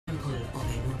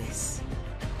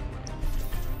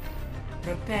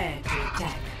Prepare to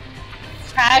attack.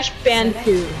 Crash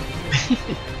Bandicoot.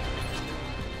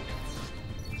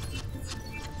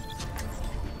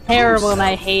 Terrible, and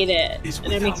I hate it.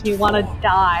 And it makes me want to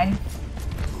die.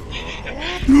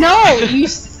 No, you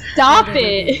stop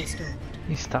it.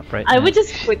 You stop right I now. would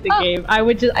just quit the game. I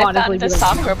would just honestly found the be like,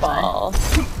 soccer ball.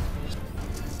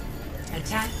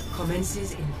 Attack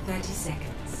commences in 30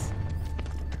 seconds.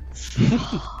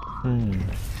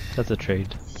 That's a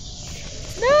trade.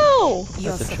 no!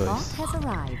 Your That's a support choice. has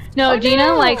arrived. No, Oh, Gina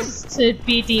no. likes to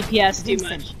be DPS too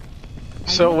much.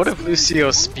 So what if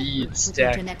Lucio's speed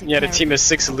stack? You had a team of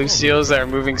 6 Lucios that are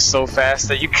moving so fast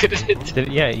that you couldn't.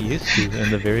 Yeah, it used to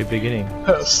in the very beginning.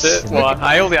 Oh shit! Well,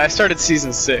 I started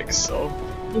season 6, so.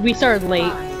 We started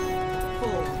late. 5,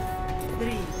 4,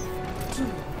 3, 2,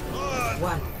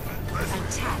 1.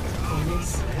 Attack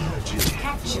commence.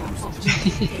 Capture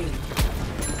objective A.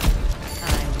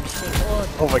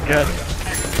 Oh my god.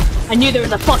 I knew there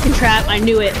was a fucking trap. I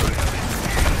knew it.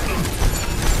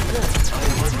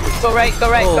 Go right, go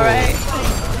right, go right.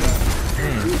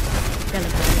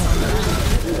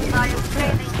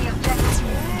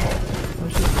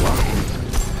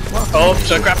 Oh,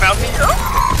 Junkrat found me.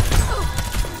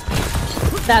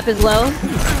 Zap is low.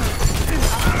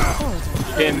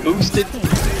 Getting boosted.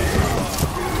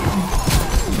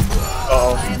 Uh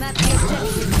oh.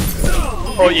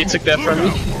 Oh, you took that from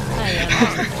me.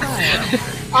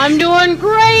 I'm doing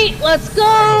great. Let's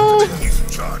go.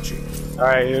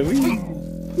 Alright, here we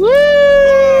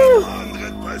Woo!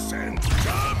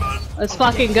 Let's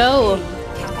fucking go.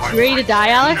 You ready to die,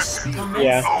 Alex?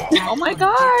 Yeah. Oh my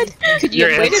god! Could you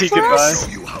Your have waited anti for us?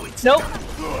 goodbye. Nope.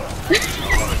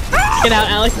 Get out,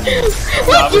 Alex.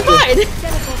 What? You're fine.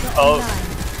 Oh.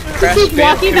 Crash Keep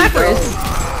walking Bandicoot, backwards.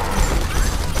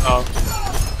 Oh.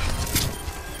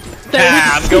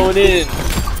 Ah, I'm going in.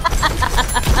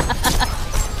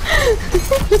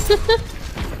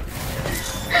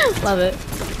 Love it.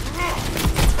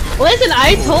 Listen,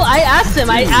 I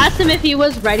asked him if he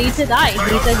was ready to die.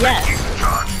 He said yes.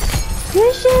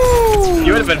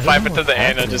 You would have been fine, but to the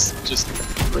Anna just.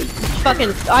 Fucking,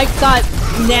 I got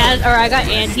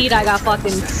antied, I got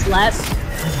fucking slept.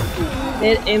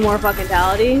 In more fucking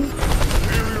tality.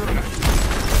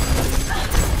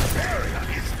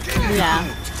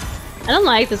 Yeah. I don't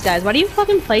like this, guys. Why do you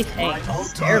fucking play tank?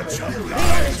 It's terrible.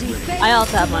 I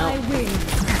also have my ult.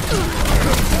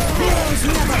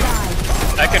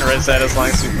 I can res that as long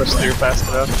as we push through fast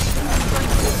enough.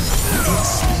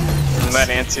 And that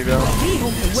anti though.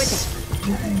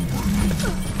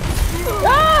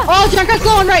 Ah! Oh, Junkrat's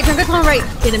going right! Junkrat's going right!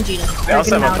 Get him, Gina. They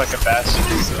also Get him have out. like a bastion,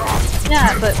 so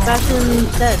Yeah, but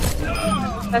Bastion's dead.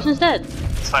 Bastion's dead.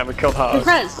 it's fine. We killed Good Haas.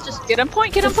 Prez, just Get on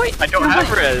point, get on point! I don't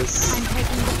have res.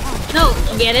 no,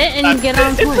 get it and get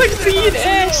on It's point. like me and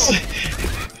Ash.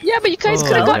 Yeah, but you guys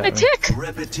could have gotten a tick!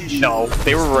 No,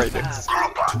 they were right there.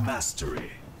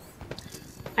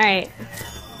 Alright.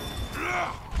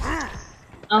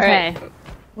 Okay.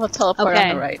 We'll teleport Okay.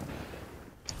 on the right.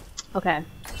 Okay.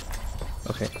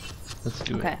 Okay, let's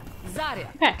do Okay. it. Okay.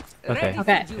 Okay. Okay.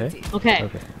 Okay. Okay.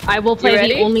 Okay. I will play You the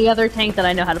ready? only other tank that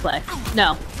I know how to play.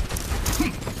 No.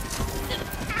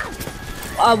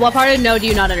 What part of no do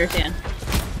you not understand?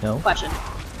 No. Question.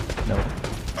 No.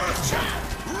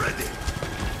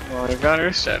 Well, we got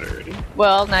our set already.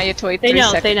 Well, now you have to wait 3 They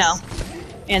know. seconds. They know.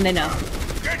 And they know.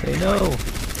 They know.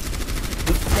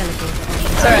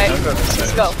 It's alright. Don't go this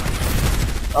Let's way. go.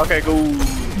 Okay, go.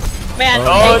 Man,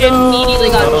 Oh, they immediately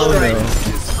got Oh, destroyed. no.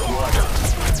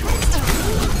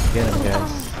 Get him,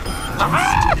 guys.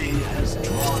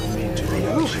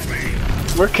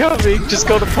 We're coming. Just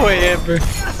go to point, Amber.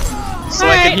 So I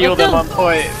Alright, can heal let's them go. on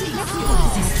point.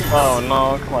 Oh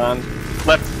no, come on.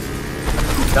 Left.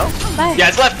 No? Bye. Yeah,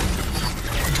 it's left.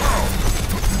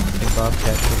 Hey, Bob,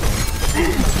 catch the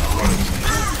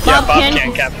Yeah, Bob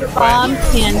can't capture point. Bob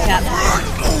can capture.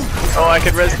 Oh, I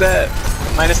can res that.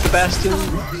 Minus the Bastion.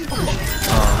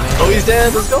 Oh, he's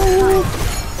dead. Let's go.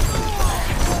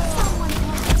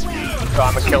 Oh,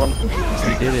 I'm gonna kill him. I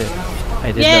did it.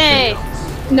 I did Yay!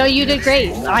 nothing. No, you did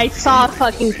great. I saw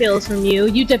fucking kills from you.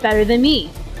 You did better than me.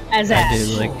 As I Ash. did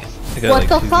like. I got What like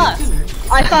the 2 fuck?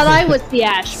 I thought I was the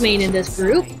Ash main in this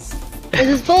group. This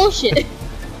is bullshit.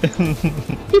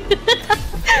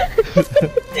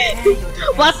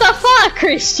 What the fuck,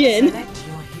 Christian?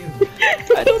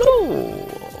 Select your hero.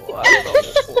 I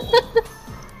don't know.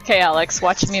 Okay, Alex,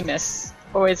 watch me miss.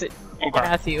 Or is it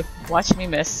Matthew? Watch me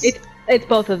miss. It's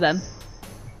both of them.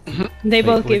 They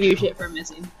both give which- you shit for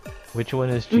missing. Which one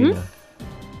is Gina?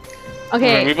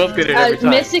 Okay, We both get it every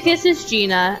time. Mysticus is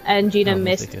Gina, and Gina Oh,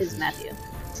 Mist Mysticus is is- Matthew.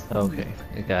 Okay,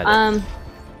 I got it.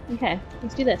 Okay,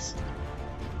 let's do this.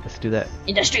 Let's do that.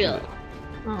 Industrial.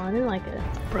 Oh, I didn't like it.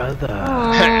 Brother.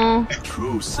 Aww.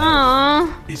 True self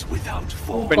Aww. is without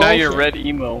form. But now you're red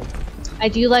emo. I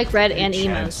do like red and Chance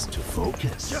emos. to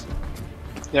focus.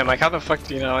 Yeah, Mike, how the fuck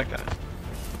do you not like that?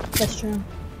 That's true.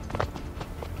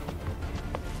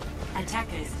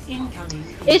 Attackers incoming.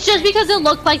 It's just because it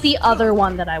looked like the other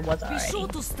one that I was Be sure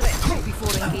already. to stretch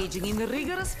before engaging in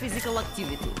rigorous physical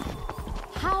activity.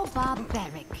 How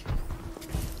barbaric.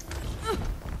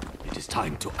 It is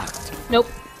time to act. Nope.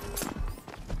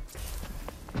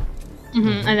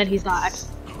 And then he's not.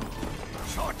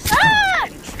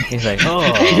 He's like, oh,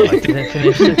 I didn't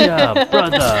finish the job,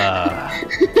 brother.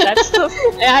 That's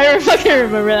the Yeah, I fucking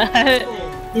remember that.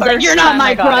 He's like, First you're not time my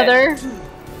I got brother.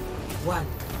 1.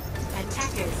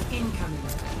 Attackers incoming.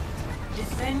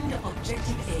 Defend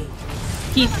objective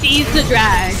A. He sees the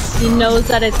drag. He knows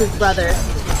that it's his brother.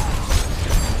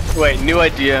 Wait, new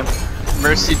idea.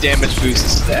 Mercy damage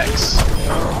boost stacks.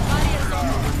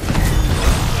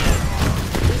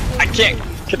 I can't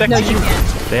connect No, to you you. can't.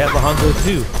 They have a Hongo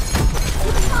too.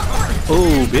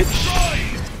 Oh, bitch.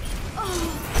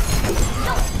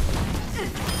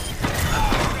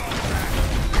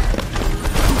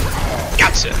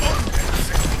 Gotcha.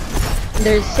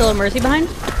 There's still a mercy behind?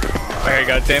 Alright,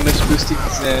 got damage boosted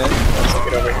Zen. Let's take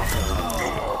it over here.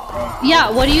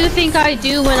 Yeah, what do you think I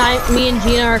do when me and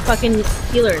Gina are fucking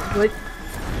healers? What?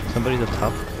 Somebody's up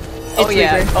top. Oh It's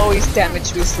yeah, Reaper. always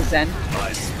damage boosted Zen.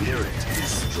 My spirit is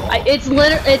strong.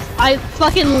 I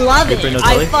fucking love it. Reaper, no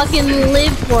I telly? fucking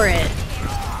live for it.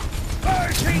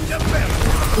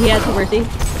 He has some mercy.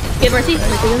 Get mercy.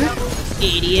 Mercy in there.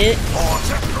 Idiot.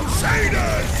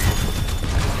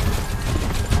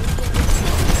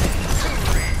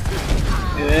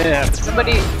 Yeah.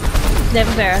 Somebody,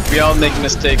 Never fair. We all make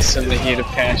mistakes in the heat of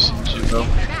passion, Jimbo.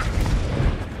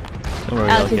 Don't worry,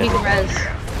 I'll Alex, if get you it. can res.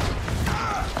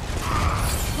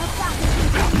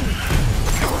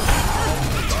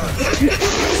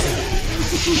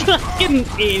 Fucking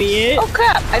idiot. oh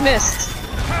crap, I missed.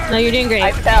 No, you're doing great.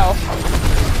 I fell.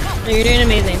 No, you're doing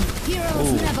amazing.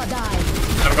 Heroes never die.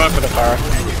 I'm going for the fire.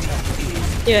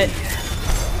 Do it.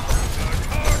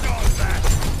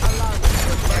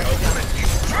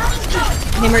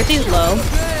 Hey, Mercy's low.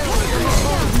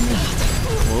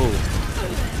 Whoa.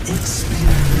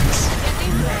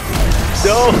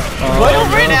 No!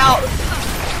 Oh, ran out!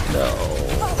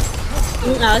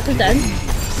 Alex is dead.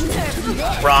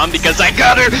 Rom, because I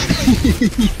got her!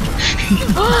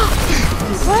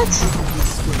 What?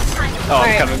 Oh, I'm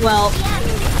Alright, coming. well,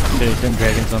 There's some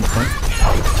dragons on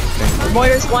point.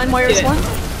 Moira's one, Moira's Good. one.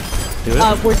 Do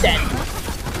it. we're dead.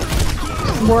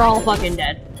 We're all fucking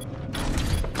dead.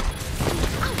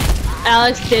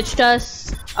 Alex ditched us.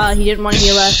 He didn't want to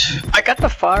heal us. I got the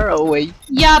far away.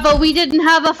 Yeah, but we didn't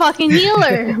have a fucking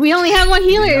healer. We only had one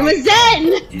healer. It was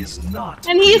Zen! Is not.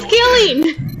 And he's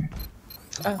killing!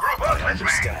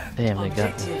 Understand. Damn, they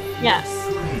got me. Yeah.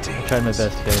 I tried my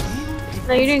best, guys.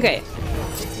 No, you're doing great.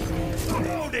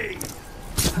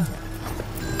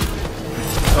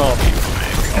 Oh,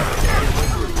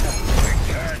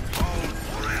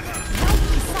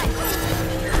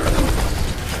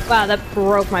 Wow, that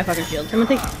broke my fucking shield. I'm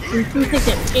gonna take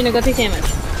damage. Gina, go take damage.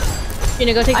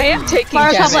 Gina, go take I damage. am taking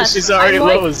Fire top damage. left. she's already I'm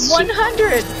like low as shit.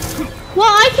 100. Well,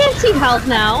 I can't see health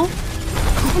now.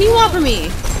 What do you want from me?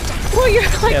 Well, you're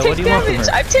like, Yeah, what take do you want from damage.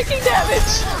 her? I'm taking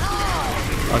damage.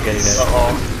 I'll get it, guys.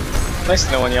 Uh-oh.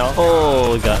 Nice knowing y'all.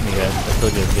 Oh, it got me, guys. I still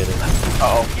didn't get it.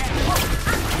 Uh-oh.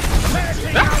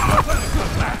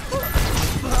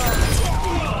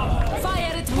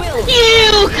 Fire at will.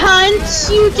 You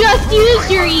cunt! You just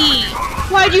used your E!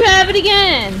 Why'd you have it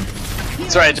again?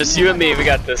 It's alright, just you and me, we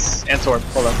got this. And Torb,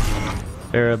 hold on.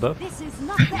 They're above. This is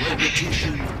not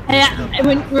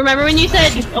Remember when you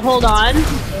said, hold on?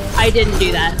 I didn't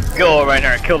do that. Go right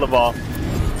here, kill the ball.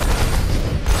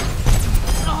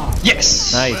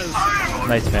 Yes! Nice.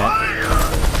 Nice, Matt.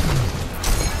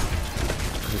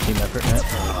 Good team effort, Matt.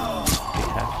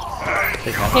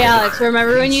 Take half. Hey Alex,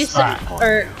 remember when you said,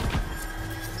 or...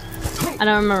 I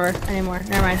don't remember anymore.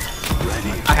 Never mind.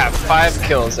 I have 5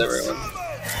 kills, everyone.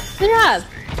 Good job.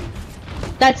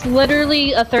 That's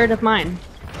literally a third of mine.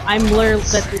 I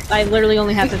literally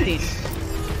only have 15.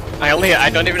 I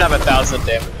don't even have 1,000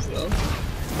 damage though.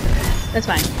 That's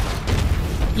fine.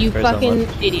 You Where's fucking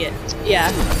someone? idiot. Yeah.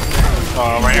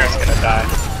 Oh, my hair's gonna die.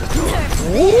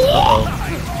 Uh-oh.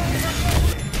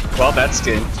 Well, that's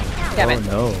good. Damn Oh it.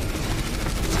 no.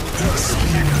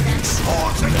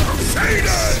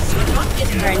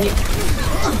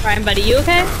 Brian, buddy, you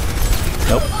okay?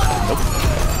 Nope. Nope.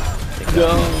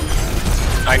 No.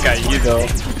 I got you though.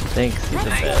 Thanks. You're the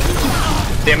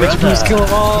best. Damage Brother. boost, kill them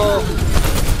all.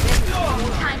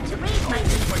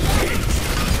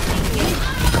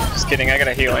 kidding. I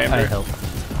gotta heal I Amber. help.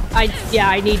 I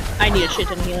need a shit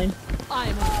ton of healing. I'm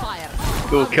on fire.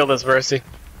 Ooh, kill this Mercy.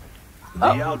 The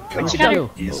outcome She got her.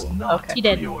 is not She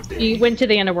did. preordained. She went to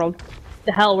the underworld.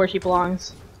 The hell where she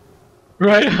belongs.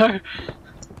 Right.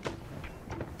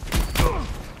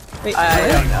 Wait,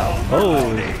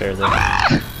 Oh, there's a.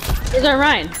 where's our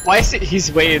Ryan? Why is he?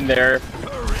 He's way in there.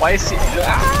 Why is he?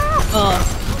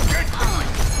 Oh.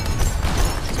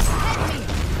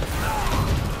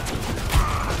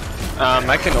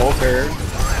 I can ult her.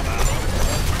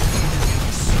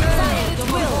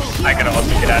 I can ult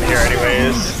to get out of here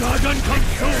anyways.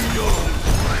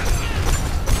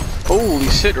 Holy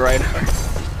shit, Reinhardt.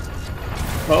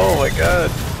 Oh my god.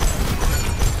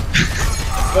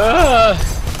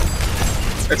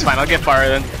 It's fine, I'll get fire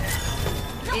then.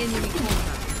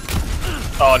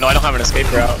 Oh no, I don't have an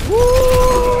escape route.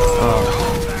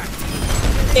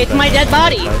 It's my dead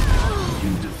body.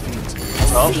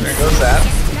 Oh, there goes that.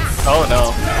 Oh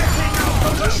no.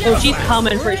 Oh, she's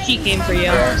coming for. She came for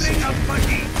you.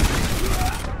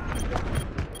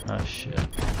 Oh shit.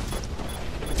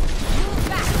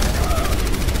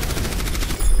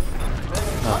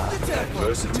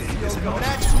 Adversity is an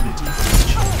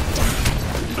opportunity.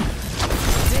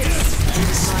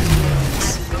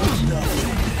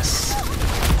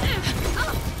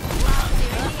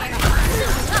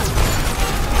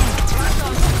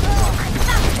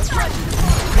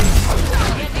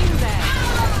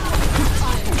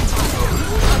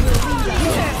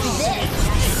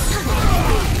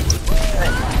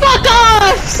 Fuck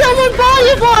off! Someone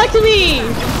body blocked me!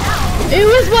 It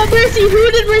was what Mercy.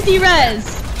 Who did Mercy res?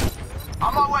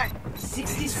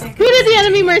 60 seconds. Who did the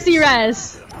enemy Mercy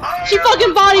res? She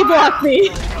fucking body blocked me!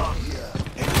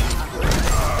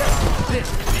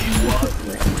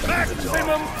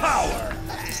 Maximum power.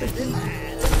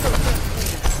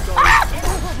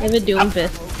 I have a doom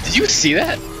fist. Did you see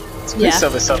that? Yeah.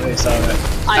 Suddenly saw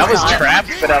that. I I was saw it. trapped,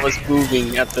 but I was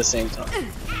moving at the same time.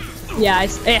 Yeah,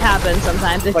 it happens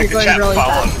sometimes if Like you're the going trap really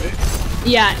followed fast.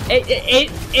 me. Yeah,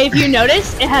 if you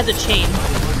notice, it has a chain.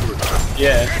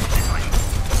 Yeah.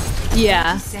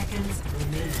 Yeah. Seconds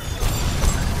remaining.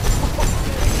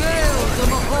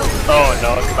 Oh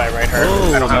no, goodbye, Reinhardt.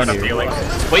 Oh, I don't have no, enough dude. healing.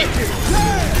 Wait,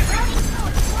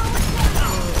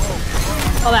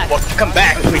 Hold back. well, come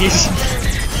back, please.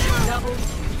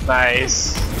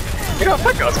 Nice. You know,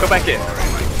 fuck it, let's go back in.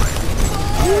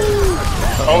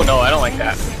 Oh no, I don't like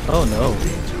that. Oh no.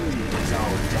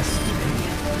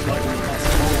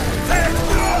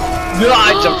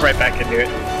 I jumped right back into it.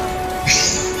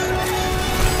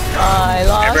 I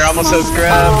lost. Amber almost has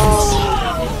grab.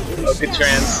 Oh, good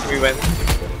trans. We win.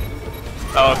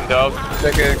 Oh no.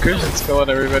 Okay, Christian's killing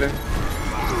everybody.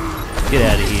 Get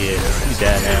out of here. You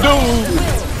dead now. No!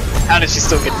 How did she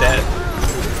still get that?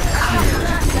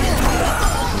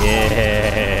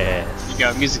 Yeah. You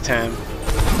go, music time.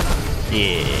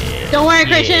 Yeah. Don't worry,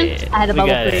 Christian. Yeah. I had a We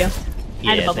bubble got for it. you. I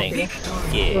had a Yeah, bubble for you.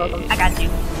 thanks. You're welcome. Yeah. I got you.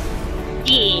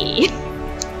 Yeah.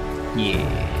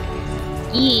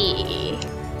 Yeah. Yeah.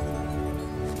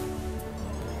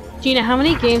 Gina, how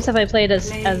many games have I played as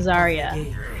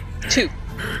Zarya? 2.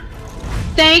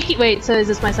 Thank you. Wait, so is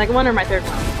this my second one or my third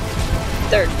one?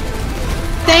 Third.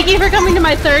 Thank you for coming to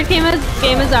my third game as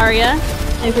Zarya.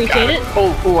 I appreciate it.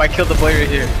 Oh, I killed the player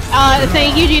here.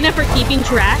 Thank you, Gina, for keeping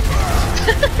track.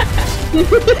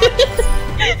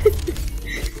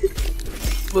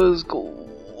 Let's go.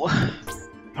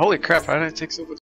 Holy crap, how did it take so much?